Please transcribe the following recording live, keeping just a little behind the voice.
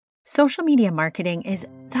Social media marketing is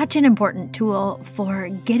such an important tool for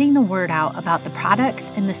getting the word out about the products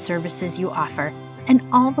and the services you offer, and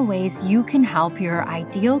all the ways you can help your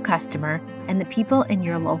ideal customer and the people in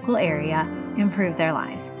your local area improve their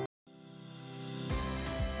lives.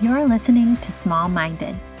 You're listening to Small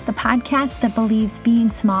Minded, the podcast that believes being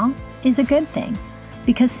small is a good thing,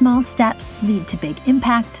 because small steps lead to big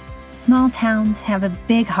impact, small towns have a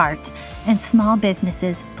big heart, and small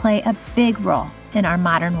businesses play a big role in our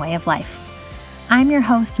modern way of life. I'm your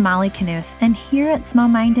host, Molly Knuth, and here at Small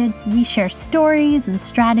Minded, we share stories and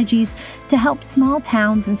strategies to help small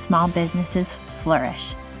towns and small businesses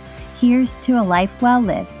flourish. Here's to a life well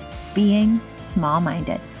lived, being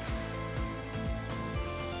small-minded.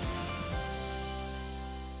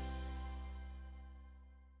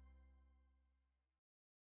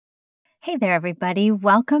 Hey there, everybody.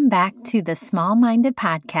 Welcome back to the Small Minded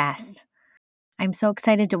Podcast. I'm so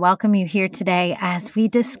excited to welcome you here today as we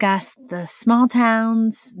discuss the small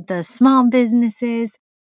towns, the small businesses,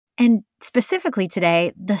 and specifically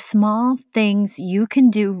today, the small things you can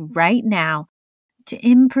do right now to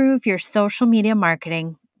improve your social media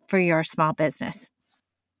marketing for your small business.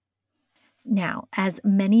 Now, as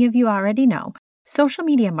many of you already know, social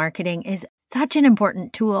media marketing is such an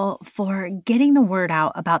important tool for getting the word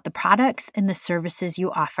out about the products and the services you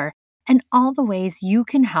offer, and all the ways you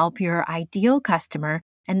can help your ideal customer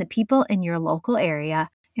and the people in your local area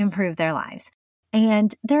improve their lives.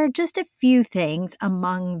 And there are just a few things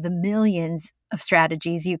among the millions of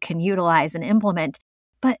strategies you can utilize and implement.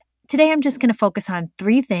 But today I'm just going to focus on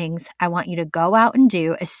 3 things I want you to go out and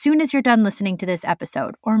do as soon as you're done listening to this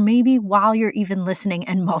episode, or maybe while you're even listening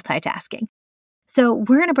and multitasking. So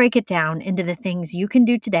we're going to break it down into the things you can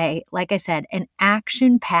do today. Like I said, an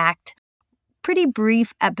action-packed, pretty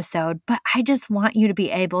brief episode, but I just want you to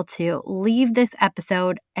be able to leave this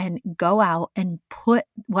episode and go out and put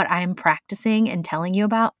what I'm practicing and telling you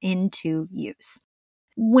about into use.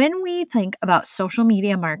 When we think about social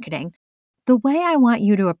media marketing, the way I want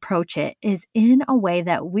you to approach it is in a way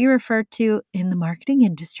that we refer to in the marketing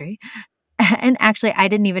industry. And actually, I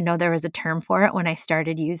didn't even know there was a term for it when I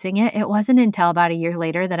started using it. It wasn't until about a year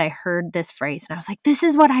later that I heard this phrase and I was like, this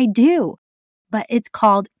is what I do. But it's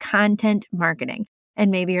called content marketing. And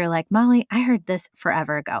maybe you're like, Molly, I heard this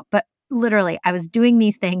forever ago. But literally, I was doing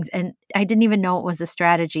these things and I didn't even know it was a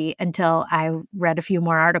strategy until I read a few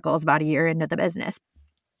more articles about a year into the business.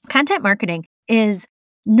 Content marketing is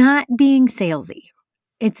not being salesy.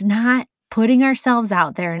 It's not putting ourselves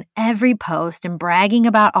out there in every post and bragging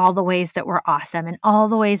about all the ways that we're awesome and all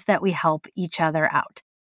the ways that we help each other out.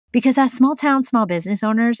 Because as small town, small business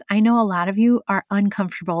owners, I know a lot of you are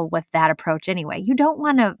uncomfortable with that approach anyway. You don't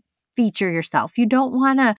want to feature yourself. You don't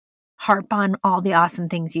want to harp on all the awesome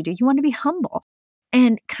things you do. You want to be humble.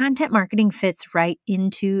 And content marketing fits right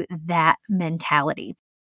into that mentality.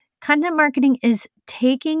 Content marketing is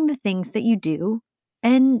taking the things that you do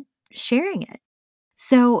and sharing it.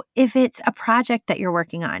 So if it's a project that you're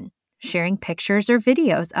working on, sharing pictures or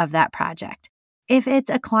videos of that project. If it's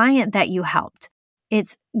a client that you helped,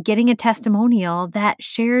 it's getting a testimonial that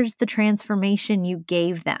shares the transformation you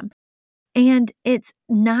gave them. And it's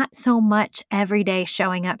not so much every day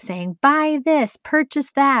showing up saying, buy this,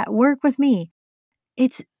 purchase that, work with me.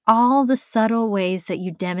 It's all the subtle ways that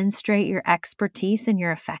you demonstrate your expertise and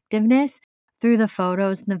your effectiveness through the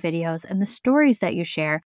photos and the videos and the stories that you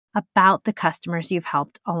share about the customers you've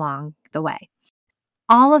helped along the way.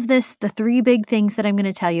 All of this, the 3 big things that I'm going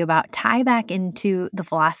to tell you about, tie back into the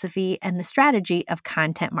philosophy and the strategy of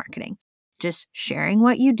content marketing. Just sharing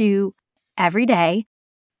what you do every day.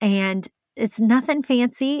 And it's nothing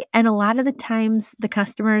fancy. And a lot of the times, the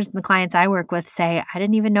customers and the clients I work with say, I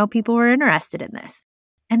didn't even know people were interested in this.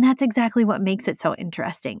 And that's exactly what makes it so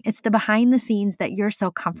interesting. It's the behind the scenes that you're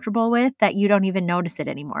so comfortable with that you don't even notice it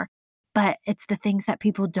anymore. But it's the things that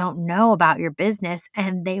people don't know about your business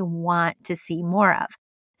and they want to see more of.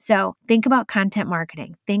 So think about content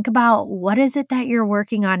marketing. Think about what is it that you're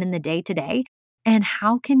working on in the day-to-day and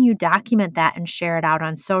how can you document that and share it out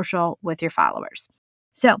on social with your followers.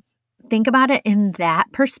 So think about it in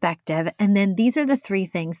that perspective. And then these are the 3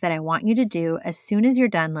 things that I want you to do as soon as you're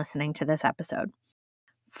done listening to this episode.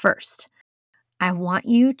 First, I want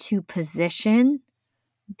you to position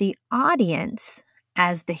the audience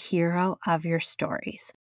as the hero of your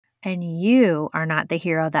stories. And you are not the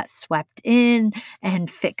hero that swept in and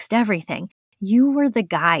fixed everything. You were the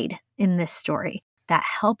guide in this story that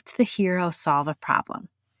helped the hero solve a problem.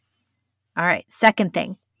 All right, second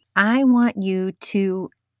thing, I want you to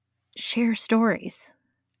share stories,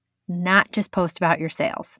 not just post about your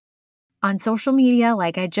sales. On social media,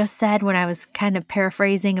 like I just said when I was kind of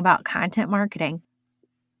paraphrasing about content marketing,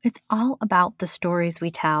 It's all about the stories we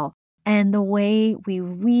tell and the way we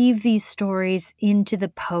weave these stories into the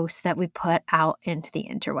posts that we put out into the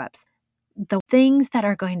interwebs. The things that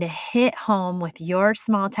are going to hit home with your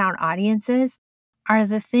small town audiences are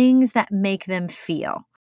the things that make them feel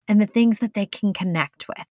and the things that they can connect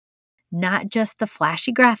with. Not just the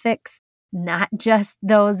flashy graphics, not just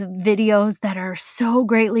those videos that are so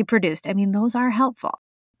greatly produced. I mean, those are helpful.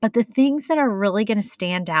 But the things that are really going to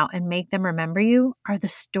stand out and make them remember you are the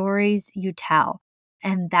stories you tell.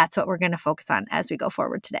 And that's what we're going to focus on as we go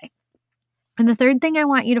forward today. And the third thing I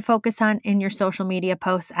want you to focus on in your social media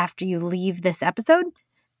posts after you leave this episode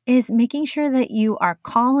is making sure that you are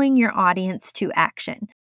calling your audience to action.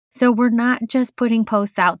 So we're not just putting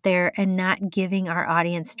posts out there and not giving our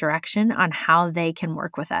audience direction on how they can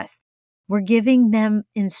work with us. We're giving them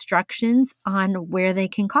instructions on where they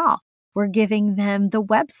can call. We're giving them the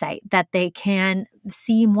website that they can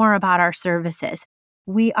see more about our services.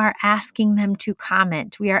 We are asking them to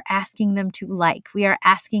comment. We are asking them to like. We are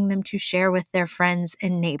asking them to share with their friends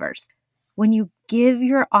and neighbors. When you give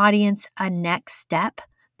your audience a next step,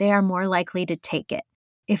 they are more likely to take it.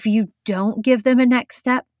 If you don't give them a next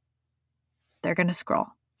step, they're going to scroll.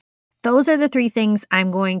 Those are the three things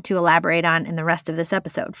I'm going to elaborate on in the rest of this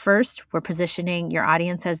episode. First, we're positioning your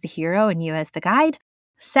audience as the hero and you as the guide.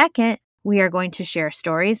 Second, we are going to share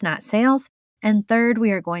stories, not sales. And third,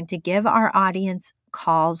 we are going to give our audience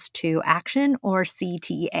calls to action or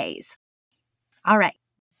CTAs. All right,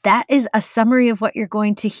 that is a summary of what you're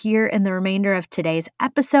going to hear in the remainder of today's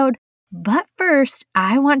episode. But first,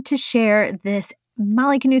 I want to share this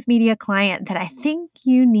Molly Knuth Media client that I think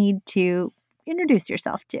you need to introduce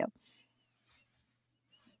yourself to.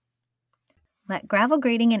 Let Gravel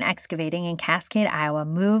Grading and Excavating in Cascade, Iowa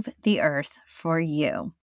move the earth for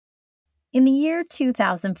you. In the year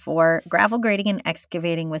 2004, Gravel Grading and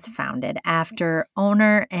Excavating was founded after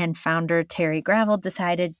owner and founder Terry Gravel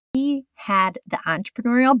decided he had the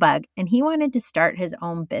entrepreneurial bug and he wanted to start his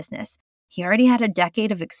own business. He already had a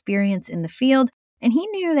decade of experience in the field, and he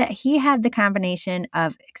knew that he had the combination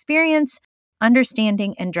of experience,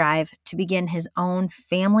 understanding, and drive to begin his own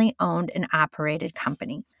family-owned and operated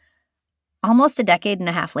company. Almost a decade and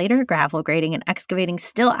a half later, Gravel Grading and Excavating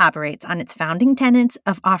still operates on its founding tenets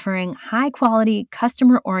of offering high-quality,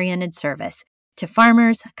 customer-oriented service to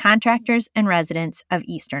farmers, contractors, and residents of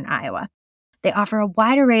eastern Iowa. They offer a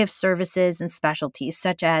wide array of services and specialties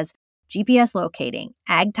such as GPS locating,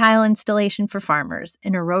 ag tile installation for farmers,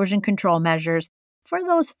 and erosion control measures for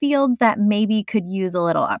those fields that maybe could use a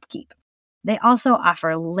little upkeep. They also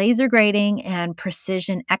offer laser grading and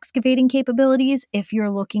precision excavating capabilities if you're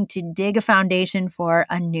looking to dig a foundation for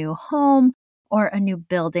a new home or a new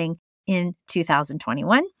building in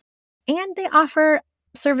 2021. And they offer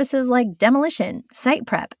services like demolition, site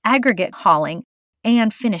prep, aggregate hauling,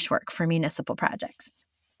 and finish work for municipal projects.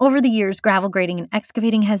 Over the years, Gravel Grading and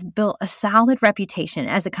Excavating has built a solid reputation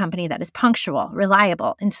as a company that is punctual,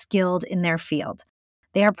 reliable, and skilled in their field.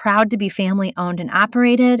 They are proud to be family-owned and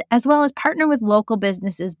operated, as well as partner with local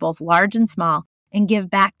businesses, both large and small, and give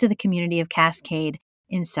back to the community of Cascade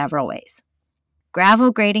in several ways.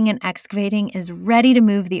 Gravel Grading and Excavating is ready to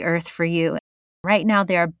move the earth for you. Right now,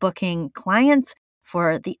 they are booking clients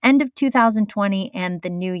for the end of 2020 and the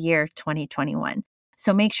new year 2021.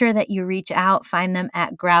 So make sure that you reach out, find them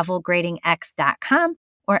at gravelgradingx.com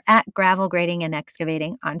or at Gravel Grading and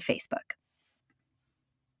Excavating on Facebook.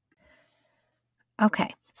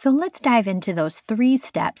 Okay, so let's dive into those 3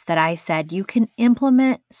 steps that I said you can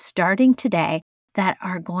implement starting today that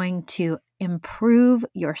are going to improve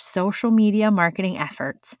your social media marketing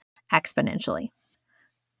efforts exponentially.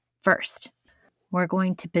 First, we're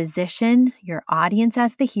going to position your audience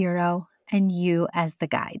as the hero and you as the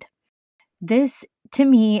guide. This, to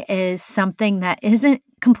me, is something that isn't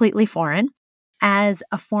completely foreign. As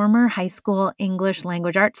a former high school English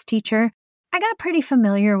language arts teacher, I got pretty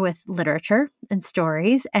familiar with literature and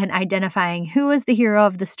stories and identifying who was the hero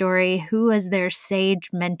of the story, who was their sage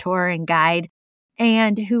mentor and guide,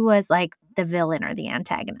 and who was like the villain or the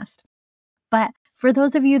antagonist. But for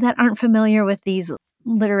those of you that aren't familiar with these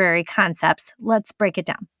literary concepts, let's break it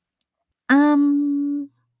down.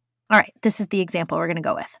 All right, this is the example we're going to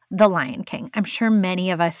go with. The Lion King. I'm sure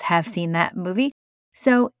many of us have seen that movie.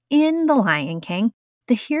 So in The Lion King,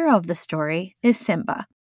 the hero of the story is Simba.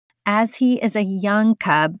 As he is a young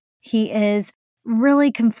cub, he is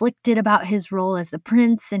really conflicted about his role as the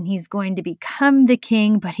prince, and he's going to become the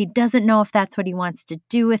king, but he doesn't know if that's what he wants to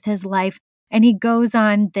do with his life. And he goes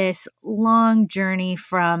on this long journey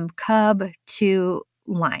from cub to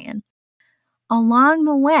lion. Along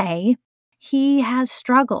the way, he has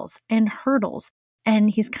struggles and hurdles And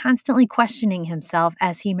he's constantly questioning himself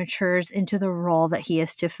as he matures into the role that he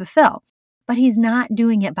is to fulfill. But he's not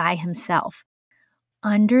doing it by himself.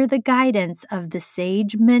 Under the guidance of the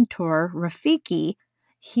sage mentor, Rafiki,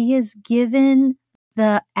 he is given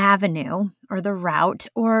the avenue or the route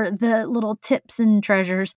or the little tips and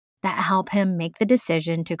treasures that help him make the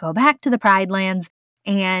decision to go back to the Pride Lands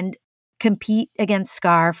and compete against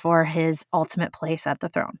Scar for his ultimate place at the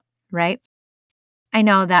throne, right? I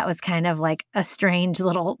know that was kind of like a strange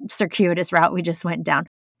little circuitous route we just went down.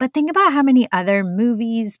 But think about how many other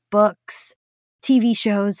movies, books, TV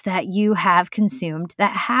shows that you have consumed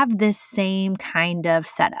that have this same kind of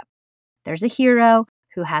setup. There's a hero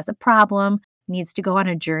who has a problem, needs to go on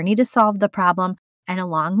a journey to solve the problem, and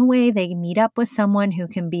along the way, they meet up with someone who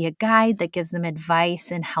can be a guide that gives them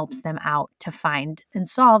advice and helps them out to find and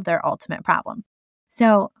solve their ultimate problem.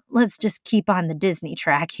 So let's just keep on the Disney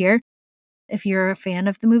track here. If you're a fan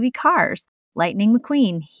of the movie Cars, Lightning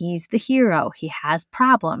McQueen, he's the hero. He has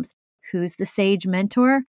problems. Who's the sage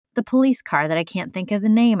mentor? The police car that I can't think of the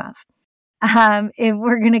name of. If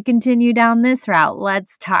we're going to continue down this route,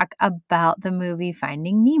 let's talk about the movie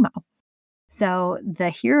Finding Nemo. So the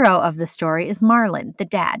hero of the story is Marlin, the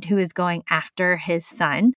dad, who is going after his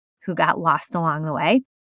son who got lost along the way.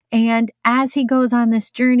 And as he goes on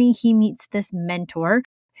this journey, he meets this mentor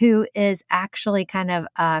who is actually kind of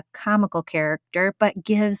a comical character, but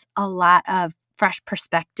gives a lot of fresh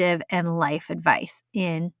perspective and life advice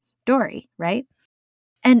in Dory, right?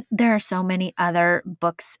 And there are so many other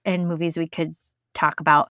books and movies we could talk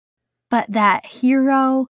about, but that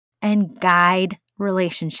hero and guide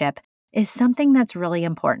relationship is something that's really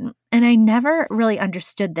important. And I never really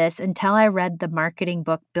understood this until I read the marketing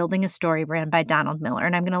book, Building a Story Brand by Donald Miller.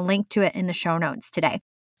 And I'm going to link to it in the show notes today.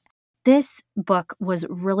 This book was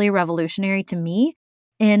really revolutionary to me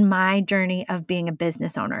in my journey of being a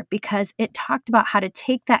business owner because it talked about how to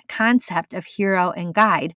take that concept of hero and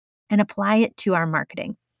guide and apply it to our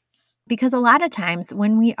marketing. Because a lot of times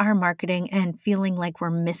when we are marketing and feeling like we're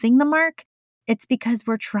missing the mark, it's because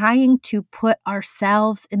we're trying to put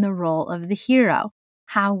ourselves in the role of the hero,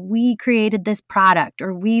 how we created this product,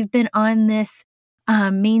 or we've been on this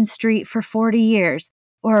main street for 40 years,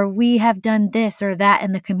 or we have done this or that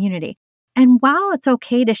in the community. And while it's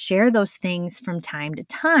okay to share those things from time to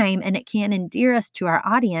time, and it can endear us to our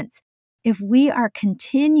audience, if we are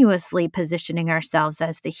continuously positioning ourselves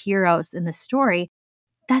as the heroes in the story,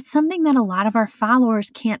 that's something that a lot of our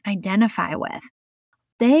followers can't identify with.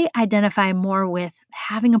 They identify more with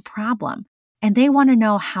having a problem, and they want to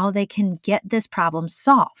know how they can get this problem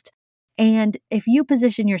solved. And if you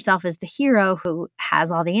position yourself as the hero who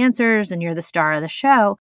has all the answers and you're the star of the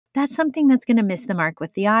show, that's something that's going to miss the mark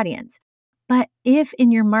with the audience. But if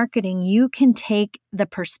in your marketing you can take the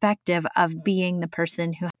perspective of being the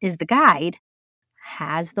person who is the guide,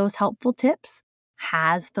 has those helpful tips,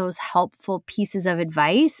 has those helpful pieces of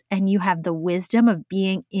advice, and you have the wisdom of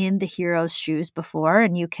being in the hero's shoes before,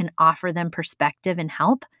 and you can offer them perspective and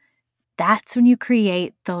help, that's when you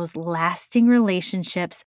create those lasting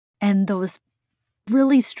relationships and those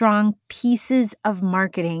really strong pieces of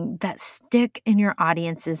marketing that stick in your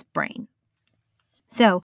audience's brain.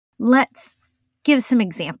 So let's give some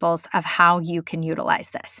examples of how you can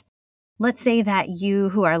utilize this. Let's say that you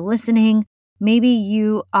who are listening, maybe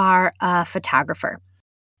you are a photographer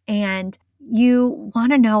and you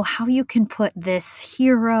want to know how you can put this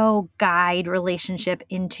hero guide relationship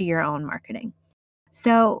into your own marketing.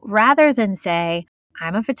 So rather than say,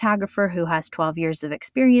 I'm a photographer who has 12 years of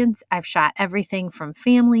experience, I've shot everything from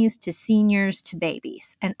families to seniors to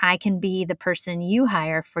babies, and I can be the person you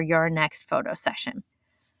hire for your next photo session.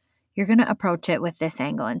 You're going to approach it with this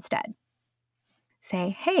angle instead.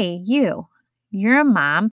 Say, hey, you're a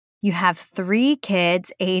mom. You have 3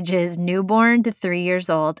 kids, ages newborn to 3 years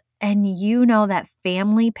old, and you know that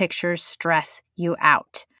family pictures stress you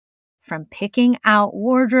out. From picking out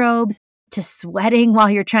wardrobes to sweating while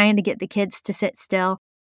you're trying to get the kids to sit still,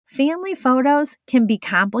 family photos can be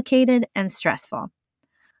complicated and stressful.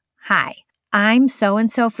 Hi, I'm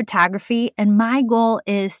so-and-so photography, and my goal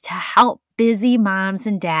is to help busy moms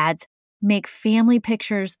and dads make family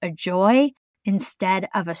pictures a joy instead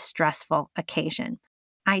of a stressful occasion.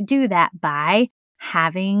 I do that by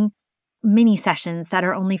having mini sessions that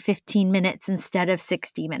are only 15 minutes instead of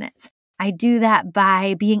 60 minutes. I do that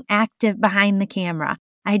by being active behind the camera.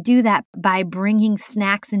 I do that by bringing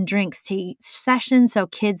snacks and drinks to each session so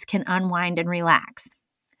kids can unwind and relax.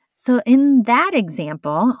 So in that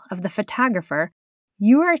example of the photographer,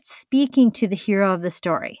 you are speaking to the hero of the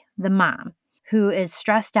story, the mom, who is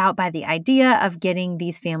stressed out by the idea of getting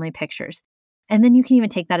these family pictures. And then you can even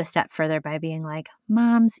take that a step further by being like,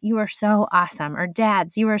 moms, you are so awesome. Or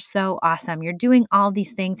dads, you are so awesome. You're doing all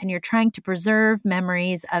these things and you're trying to preserve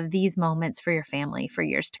memories of these moments for your family for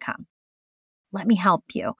years to come. Let me help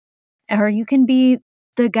you. Or you can be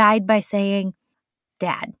the guide by saying,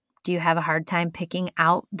 Dad, do you have a hard time picking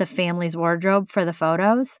out the family's wardrobe for the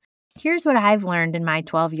photos? Here's what I've learned in my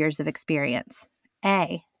 12 years of experience.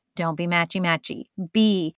 A, don't be matchy-matchy.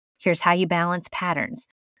 B, here's how you balance patterns.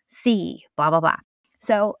 C, blah, blah, blah.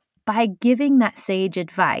 So by giving that sage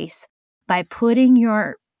advice, by putting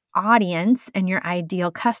your audience and your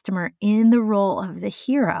ideal customer in the role of the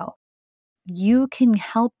hero, you can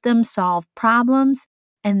help them solve problems,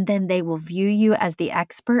 and then they will view you as the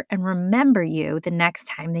expert and remember you the next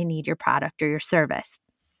time they need your product or your service.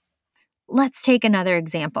 Let's take another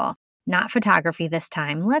example, not photography this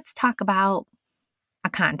time. Let's talk about a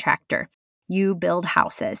contractor. You build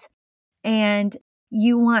houses and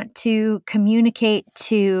you want to communicate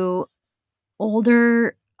to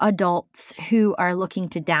older adults who are looking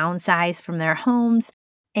to downsize from their homes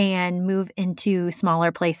and move into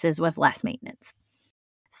smaller places with less maintenance.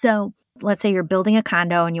 So let's say you're building a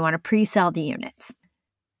condo and you want to pre-sell the units.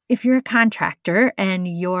 If you're a contractor and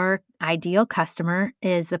your ideal customer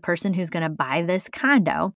is the person who's going to buy this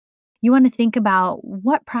condo, you want to think about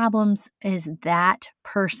what problems is that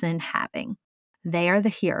person having. They are the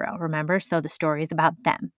hero, remember? So the story is about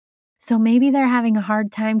them. So maybe they're having a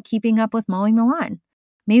hard time keeping up with mowing the lawn.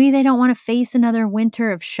 Maybe they don't want to face another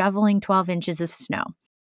winter of shoveling 12 inches of snow.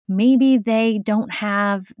 Maybe they don't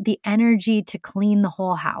have the energy to clean the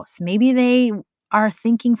whole house. Maybe they are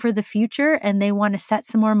thinking for the future and they want to set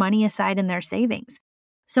some more money aside in their savings.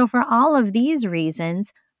 So for all of these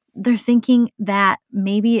reasons, they're thinking that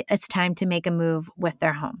maybe it's time to make a move with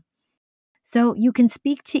their home. So you can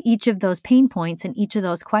speak to each of those pain points and each of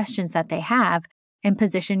those questions that they have and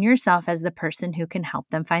position yourself as the person who can help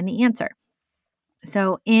them find the answer.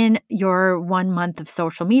 So in your 1 month of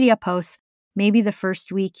social media posts, maybe the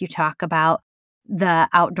first week you talk about the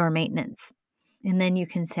outdoor maintenance. And then you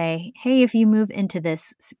can say, hey, if you move into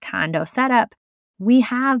this condo setup, we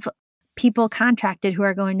have people contracted who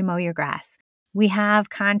are going to mow your grass. We have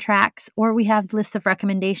contracts or we have lists of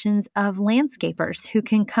recommendations of landscapers who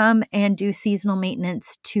can come and do seasonal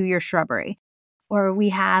maintenance to your shrubbery. Or we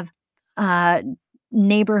have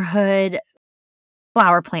neighborhood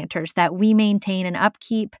flower planters that we maintain and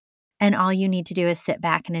upkeep, and all you need to do is sit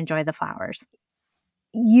back and enjoy the flowers.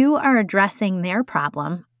 You are addressing their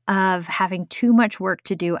problem of having too much work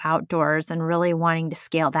to do outdoors and really wanting to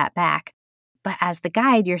scale that back. But as the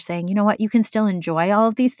guide, you're saying, you know what, you can still enjoy all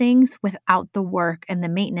of these things without the work and the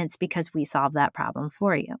maintenance because we solved that problem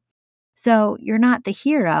for you. So you're not the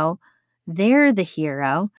hero, they're the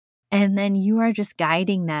hero, and then you are just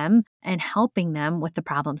guiding them and helping them with the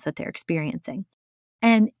problems that they're experiencing.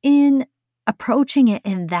 And in approaching it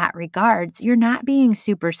in that regards, you're not being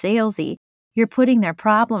super salesy. You're putting their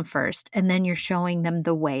problem first, and then you're showing them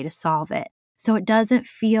the way to solve it. So it doesn't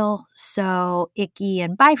feel so icky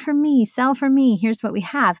and buy from me, sell from me, here's what we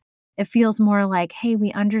have. It feels more like, hey,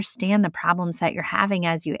 we understand the problems that you're having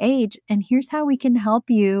as you age, and here's how we can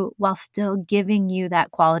help you while still giving you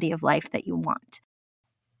that quality of life that you want.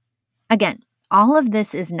 Again, all of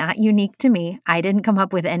this is not unique to me. I didn't come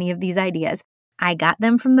up with any of these ideas. I got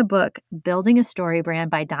them from the book Building a Story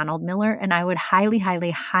Brand by Donald Miller, and I would highly,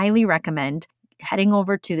 highly, highly recommend heading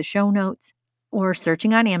over to the show notes or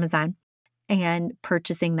searching on Amazon and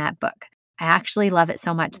purchasing that book. I actually love it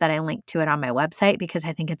so much that I linked to it on my website because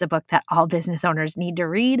I think it's a book that all business owners need to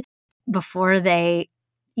read before they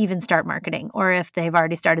even start marketing. Or if they've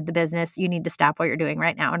already started the business, you need to stop what you're doing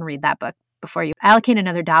right now and read that book before you allocate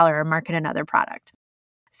another dollar or market another product.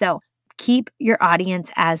 So keep your audience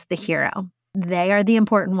as the hero. They are the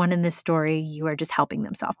important one in this story. You are just helping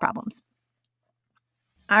them solve problems.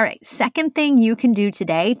 All right, second thing you can do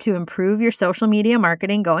today to improve your social media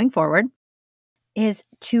marketing going forward is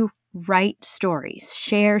to write stories,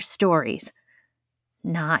 share stories,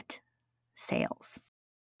 not sales.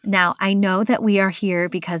 Now, I know that we are here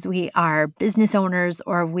because we are business owners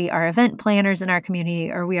or we are event planners in our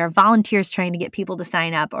community or we are volunteers trying to get people to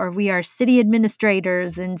sign up or we are city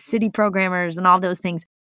administrators and city programmers and all those things.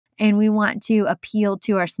 And we want to appeal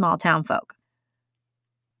to our small town folk.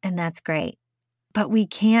 And that's great. But we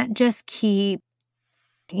can't just keep,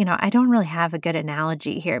 I don't really have a good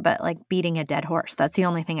analogy here, but like beating a dead horse. That's the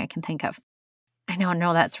only thing I can think of. I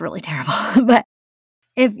know that's really terrible. But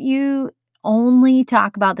if you only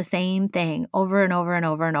talk about the same thing over and over and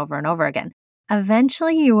over and over and over again,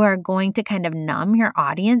 eventually you are going to kind of numb your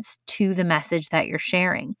audience to the message that you're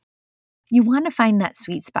sharing. You want to find that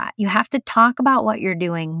sweet spot. You have to talk about what you're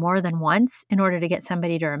doing more than once in order to get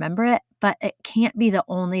somebody to remember it, but it can't be the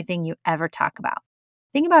only thing you ever talk about.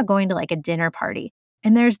 Think about going to like a dinner party,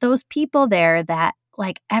 and there's those people there that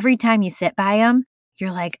like every time you sit by them,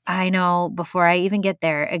 you're like, I know before I even get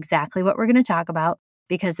there exactly what we're going to talk about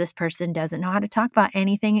because this person doesn't know how to talk about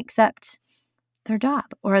anything except their job,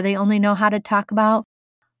 or they only know how to talk about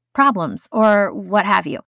problems or what have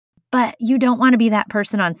you. But you don't want to be that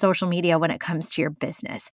person on social media when it comes to your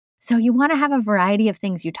business. So you want to have a variety of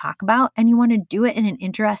things you talk about, and you want to do it in an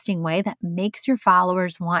interesting way that makes your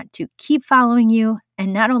followers want to keep following you,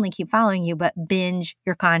 and not only keep following you, but binge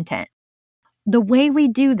your content. The way we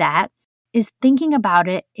do that is thinking about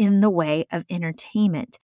it in the way of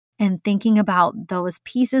entertainment and thinking about those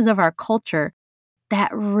pieces of our culture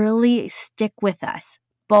that really stick with us,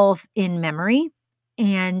 both in memory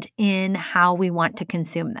and in how we want to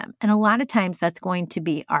consume them. And a lot of times that's going to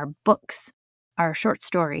be our books, our short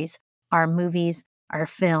stories, our movies, our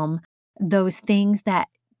film, those things that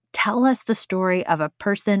tell us the story of a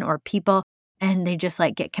person or people, and they just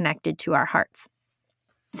like get connected to our hearts.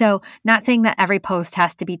 So, not saying that every post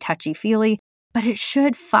has to be touchy-feely, but it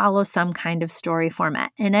should follow some kind of story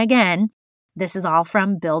format. And again, this is all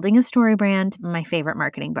from Building a Story Brand, my favorite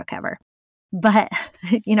marketing book ever. But,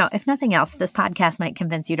 if nothing else, this podcast might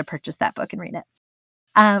convince you to purchase that book and read it.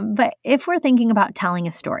 But if we're thinking about telling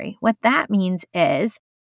a story, what that means is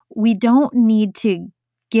we don't need to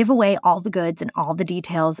give away all the goods and all the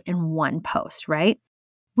details in one post, right?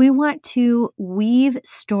 We want to weave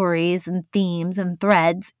stories and themes and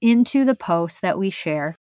threads into the posts that we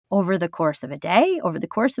share over the course of a day, over the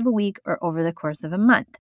course of a week, or over the course of a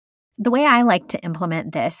month. The way I like to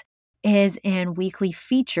implement this is in weekly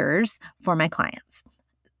features for my clients.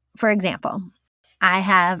 For example, I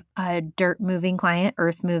have a dirt moving client,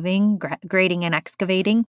 earth moving, grading and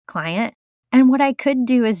excavating client. And what I could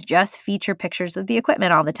do is just feature pictures of the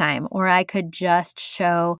equipment all the time, or I could just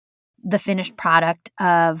show the finished product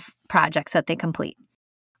of projects that they complete,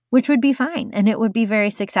 which would be fine and it would be very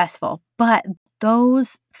successful. But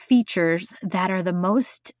those features that are the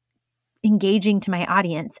most engaging to my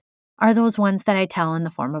audience are those ones that I tell in the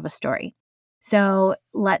form of a story. So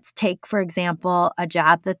let's take, for example, a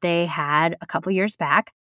job that they had a couple years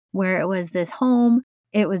back where it was this home.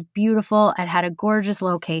 It was beautiful. It had a gorgeous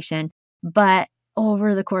location, but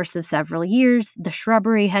over the course of several years, the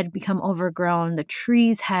shrubbery had become overgrown. The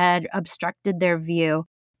trees had obstructed their view.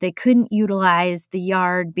 They couldn't utilize the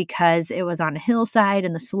yard because it was on a hillside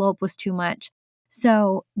and the slope was too much.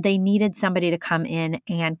 So they needed somebody to come in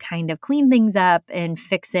and kind of clean things up and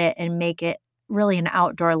fix it and make it really an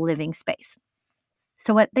outdoor living space.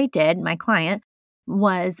 So what they did, my client,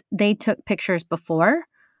 was they took pictures before,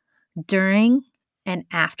 during, and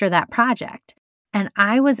after that project. And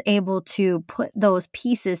I was able to put those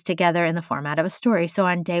pieces together in the format of a story. So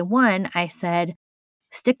on day one, I said,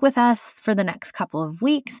 stick with us for the next couple of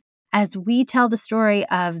weeks as we tell the story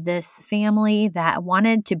of this family that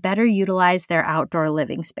wanted to better utilize their outdoor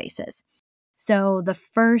living spaces. So the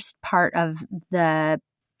first part of the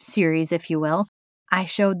series, if you will, I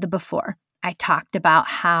showed the before. I talked about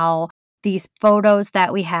how these photos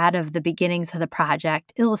that we had of the beginnings of the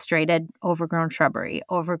project illustrated overgrown shrubbery,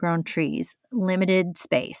 overgrown trees, limited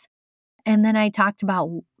space. And then I talked about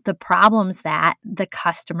the problems that the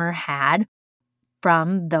customer had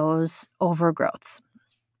from those overgrowths.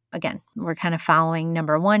 Again, we're kind of following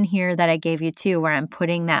number one here that I gave you too, where I'm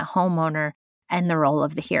putting that homeowner in the role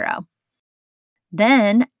of the hero.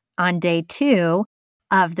 Then on day two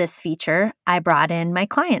of this feature, I brought in my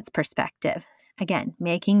client's perspective. Again,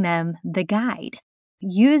 making them the guide.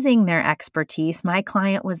 Using their expertise, my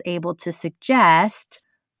client was able to suggest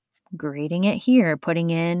grading it here, putting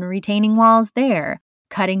in retaining walls there,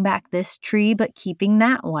 cutting back this tree but keeping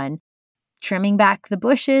that one, trimming back the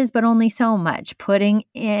bushes but only so much, putting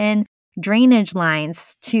in drainage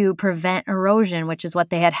lines to prevent erosion, which is what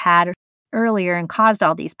they had earlier and caused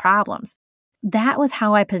all these problems. That was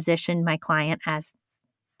how I positioned my client as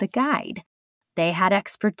the guide. They had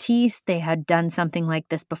expertise. They had done something like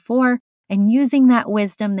this before. And using that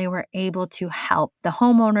wisdom, they were able to help the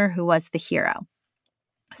homeowner who was the hero.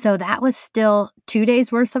 So that was still 2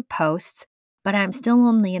 days worth of posts, but I'm still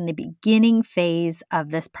only in the beginning phase of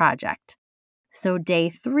this project. So day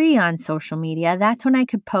 3 on social media, that's when I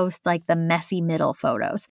could post like the messy middle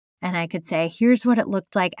photos. And I could say, here's what it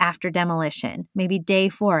looked like after demolition. Maybe day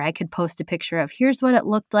 4, I could post a picture of here's what it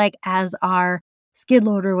looked like as our skid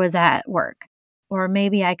loader was at work. Or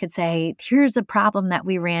maybe I could say, here's a problem that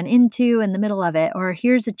we ran into in the middle of it. Or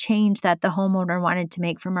here's a change that the homeowner wanted to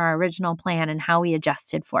make from our original plan and how we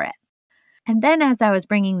adjusted for it. And then as I was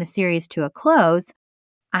bringing the series to a close,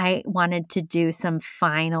 I wanted to do some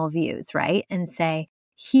final views, right? And say,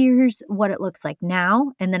 here's what it looks like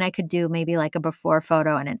now. And then I could do maybe like a before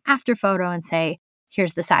photo and an after photo and say,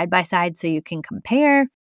 here's the side by side so you can compare.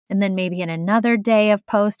 And then maybe in another day of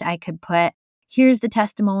post, I could put, here's the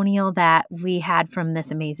testimonial that we had from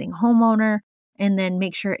this amazing homeowner. And then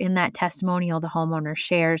make sure in that testimonial, the homeowner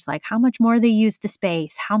shares like how much more they use the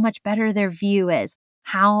space, how much better their view is,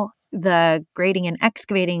 how the grading and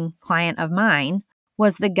excavating client of mine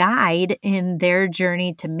was the guide in their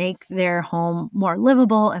journey to make their home more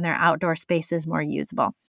livable and their outdoor spaces more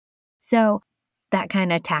usable. So that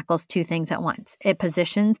kind of tackles two things at once. It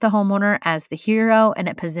positions the homeowner as the hero, and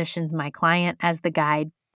it positions my client as the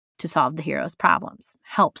guide to solve the hero's problems,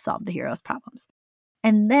 help solve the hero's problems.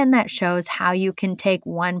 And then that shows how you can take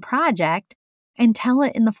one project and tell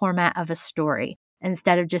it in the format of a story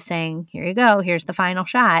instead of just saying, here you go, here's the final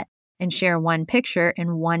shot, and share one picture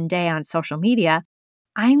in one day on social media.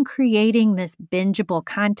 I'm creating this bingeable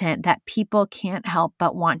content that people can't help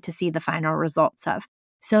but want to see the final results of.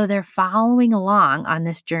 So they're following along on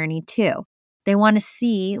this journey too. They want to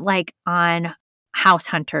see like on House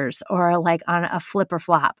Hunters or like on a Flip or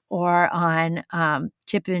Flop or on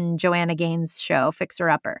Chip and Joanna Gaines' show, Fixer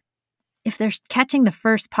Upper. If they're catching the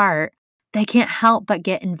first part, they can't help but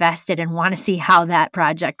get invested and want to see how that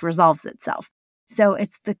project resolves itself. So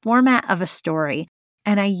it's the format of a story,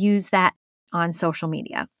 and I use that on social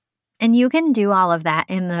media. And you can do all of that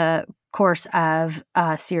in the course of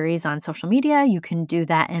a series on social media. You can do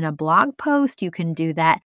that in a blog post. You can do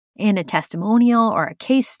that in a testimonial or a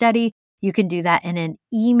case study. You can do that in an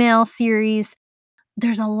email series.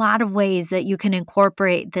 There's a lot of ways that you can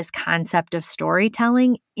incorporate this concept of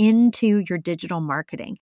storytelling into your digital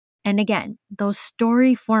marketing. And again, those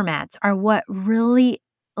story formats are what really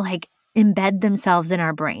like embed themselves in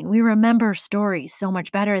our brain. We remember stories so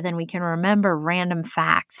much better than we can remember random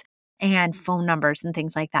facts and phone numbers and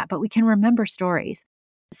things like that, but we can remember stories.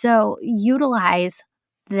 So utilize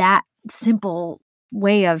that simple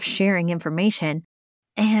way of sharing information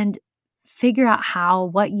and figure out how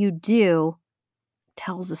what you do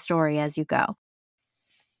tells a story as you go.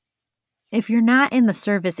 If you're not in the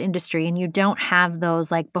service industry and you don't have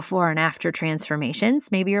those like before and after transformations,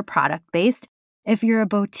 maybe you're product based. If you're a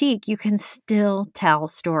boutique, you can still tell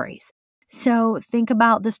stories. So think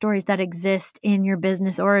about the stories that exist in your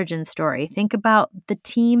business origin story. Think about the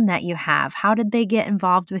team that you have. How did they get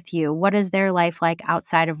involved with you? What is their life like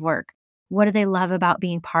outside of work? What do they love about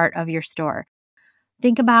being part of your store?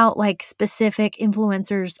 Think about like specific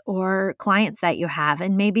influencers or clients that you have,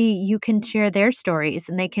 and maybe you can share their stories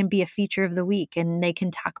and they can be a feature of the week and they can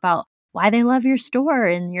talk about why they love your store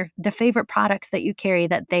and the favorite products that you carry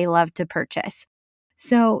that they love to purchase.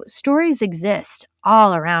 So stories exist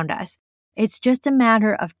all around us. It's just a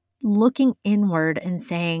matter of looking inward and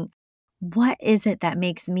saying, what is it that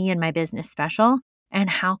makes me and my business special? And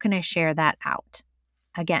how can I share that out?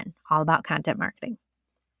 Again, all about content marketing.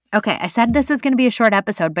 Okay, I said this was going to be a short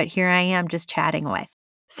episode, but here I am just chatting away.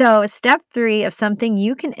 So step 3 of something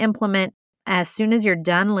you can implement as soon as you're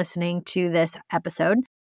done listening to this episode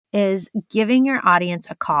is giving your audience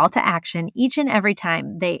a call to action each and every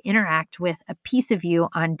time they interact with a piece of you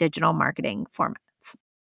on digital marketing formats.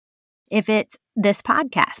 If it's this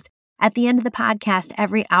podcast, at the end of the podcast,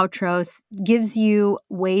 every outro gives you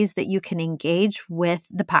ways that you can engage with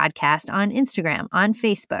the podcast on Instagram, on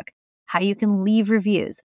Facebook, how you can leave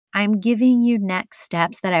reviews. I'm giving you next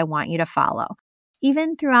steps that I want you to follow.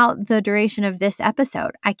 Even throughout the duration of this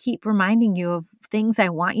episode, I keep reminding you of things I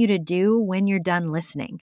want you to do when you're done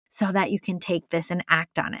listening so that you can take this and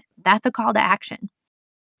act on it. That's a call to action.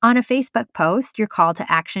 On a Facebook post, your call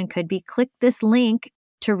to action could be click this link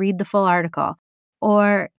to read the full article,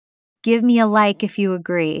 or give me a like if you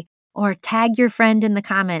agree, or tag your friend in the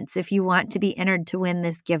comments if you want to be entered to win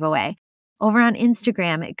this giveaway. Over on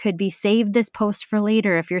Instagram, it could be save this post for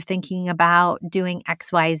later if you're thinking about doing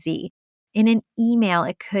XYZ. In an email,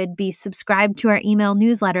 it could be subscribe to our email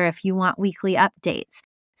newsletter if you want weekly updates.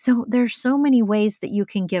 So there's so many ways that you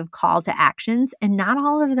can give call to actions, and not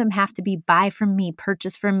all of them have to be buy from me,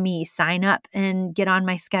 purchase from me, sign up and get on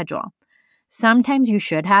my schedule. Sometimes you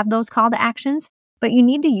should have those call to actions, but you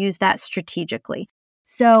need to use that strategically.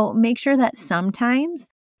 So make sure that sometimes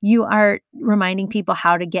you are reminding people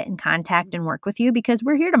how to get in contact and work with you, because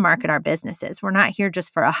we're here to market our businesses. We're not here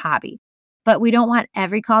just for a hobby. But we don't want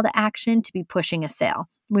every call to action to be pushing a sale.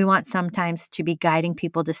 We want sometimes to be guiding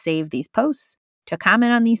people to save these posts, to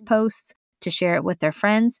comment on these posts, to share it with their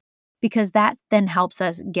friends, because that then helps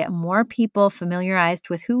us get more people familiarized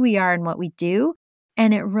with who we are and what we do.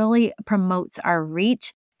 And it really promotes our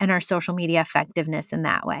reach and our social media effectiveness in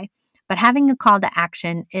that way. But having a call to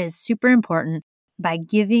action is super important by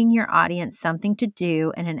giving your audience something to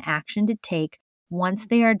do and an action to take once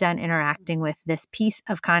they are done interacting with this piece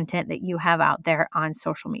of content that you have out there on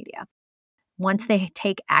social media. Once they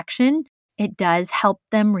take action, it does help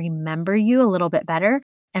them remember you a little bit better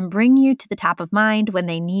and bring you to the top of mind when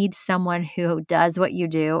they need someone who does what you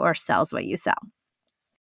do or sells what you sell.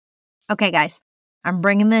 Okay, guys, I'm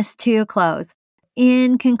bringing this to a close.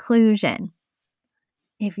 In conclusion,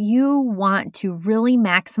 if you want to really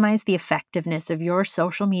maximize the effectiveness of your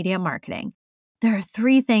social media marketing, there are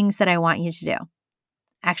 3 things that I want you to do.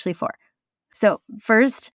 Actually, 4. So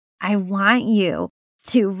first, I want you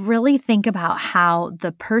to really think about how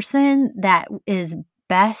the person that is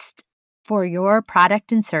best for your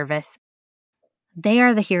product and service, they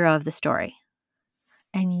are the hero of the story.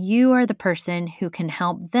 And you are the person who can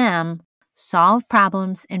help them solve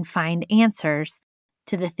problems and find answers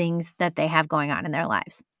to the things that they have going on in their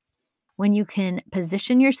lives. When you can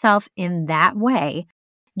position yourself in that way,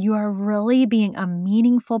 you are really being a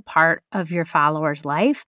meaningful part of your followers'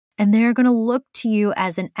 life, and they're going to look to you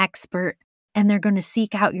as an expert, and they're going to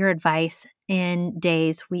seek out your advice in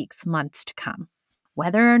days, weeks, months to come.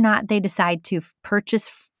 Whether or not they decide to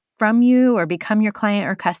purchase from you or become your client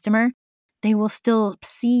or customer, they will still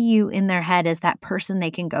see you in their head as that person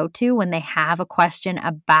they can go to when they have a question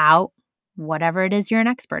about whatever it is you're an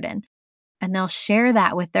expert in. And they'll share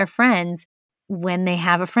that with their friends when they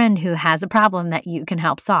have a friend who has a problem that you can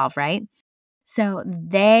help solve, right? So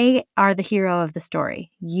they are the hero of the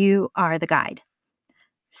story. You are the guide.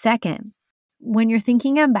 Second, when you're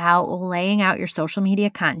thinking about laying out your social media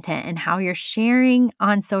content and how you're sharing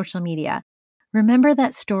on social media, remember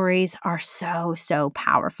that stories are so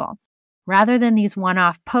powerful. Rather than these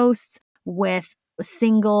one-off posts with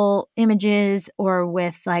single images or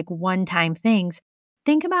with like one-time things,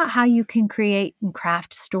 think about how you can create and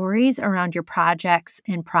craft stories around your projects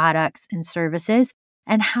and products and services,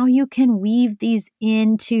 and how you can weave these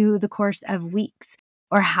into the course of weeks,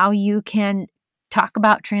 or how you can talk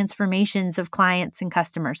about transformations of clients and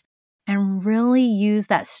customers, and really use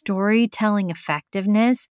that storytelling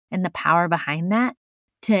effectiveness and the power behind that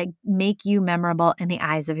to make you memorable in the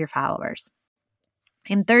eyes of your followers.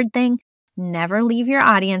 And third thing, never leave your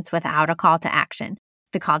audience without a call to action.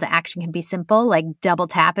 The call to action can be simple, like double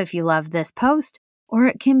tap if you love this post, or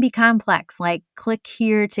it can be complex, like click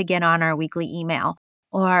here to get on our weekly email,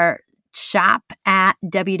 or shop at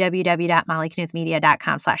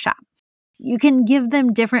www.mollyknuthmedia.com/shop. You can give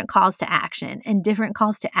them different calls to action, and different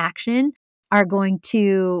calls to action are going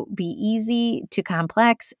to be easy to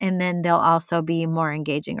complex, and then they'll also be more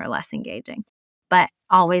engaging or less engaging. But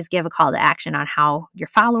always give a call to action on how your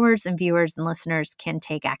followers and viewers and listeners can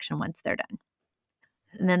take action once they're done.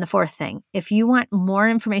 And then the fourth thing, if you want more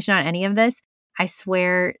information on any of this, I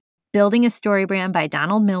swear Building a Story Brand by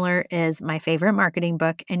Donald Miller is my favorite marketing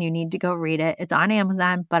book, and you need to go read it. It's on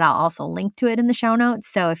Amazon, but I'll also link to it in the show notes.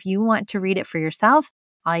 So if you want to read it for yourself,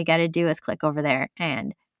 all you got to do is click over there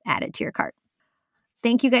and add it to your cart.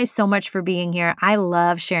 Thank you guys so much for being here. I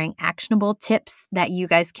love sharing actionable tips that you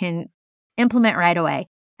guys can implement right away.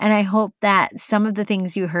 And I hope that some of the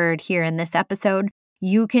things you heard here in this episode,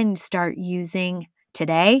 you can start using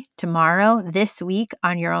today, tomorrow, this week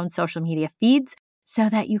on your own social media feeds, so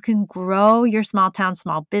that you can grow your small town,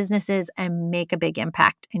 small businesses and make a big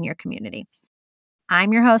impact in your community.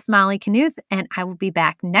 I'm your host, Molly Knuth, and I will be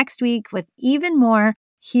back next week with even more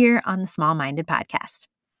here on the Small Minded Podcast.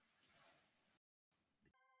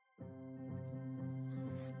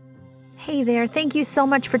 Hey there. Thank you so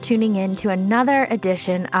much for tuning in to another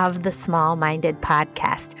edition of the Small Minded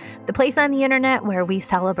Podcast, the place on the internet where we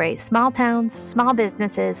celebrate small towns, small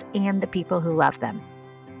businesses, and the people who love them.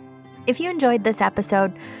 If you enjoyed this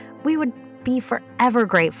episode, we would be forever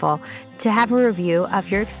grateful to have a review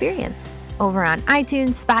of your experience over on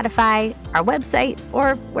iTunes, Spotify, our website,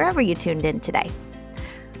 or wherever you tuned in today.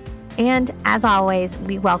 And as always,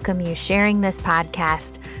 we welcome you sharing this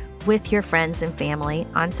podcast with your friends and family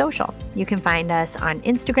on social. You can find us on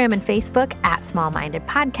Instagram and Facebook at Small Minded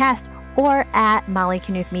Podcast or at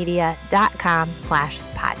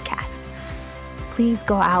mollyknuthmedia.com/podcast. Please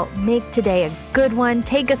go out, make today a good one,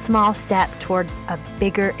 take a small step towards a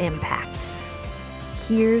bigger impact.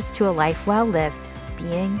 Here's to a life well lived,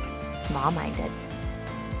 being small-minded.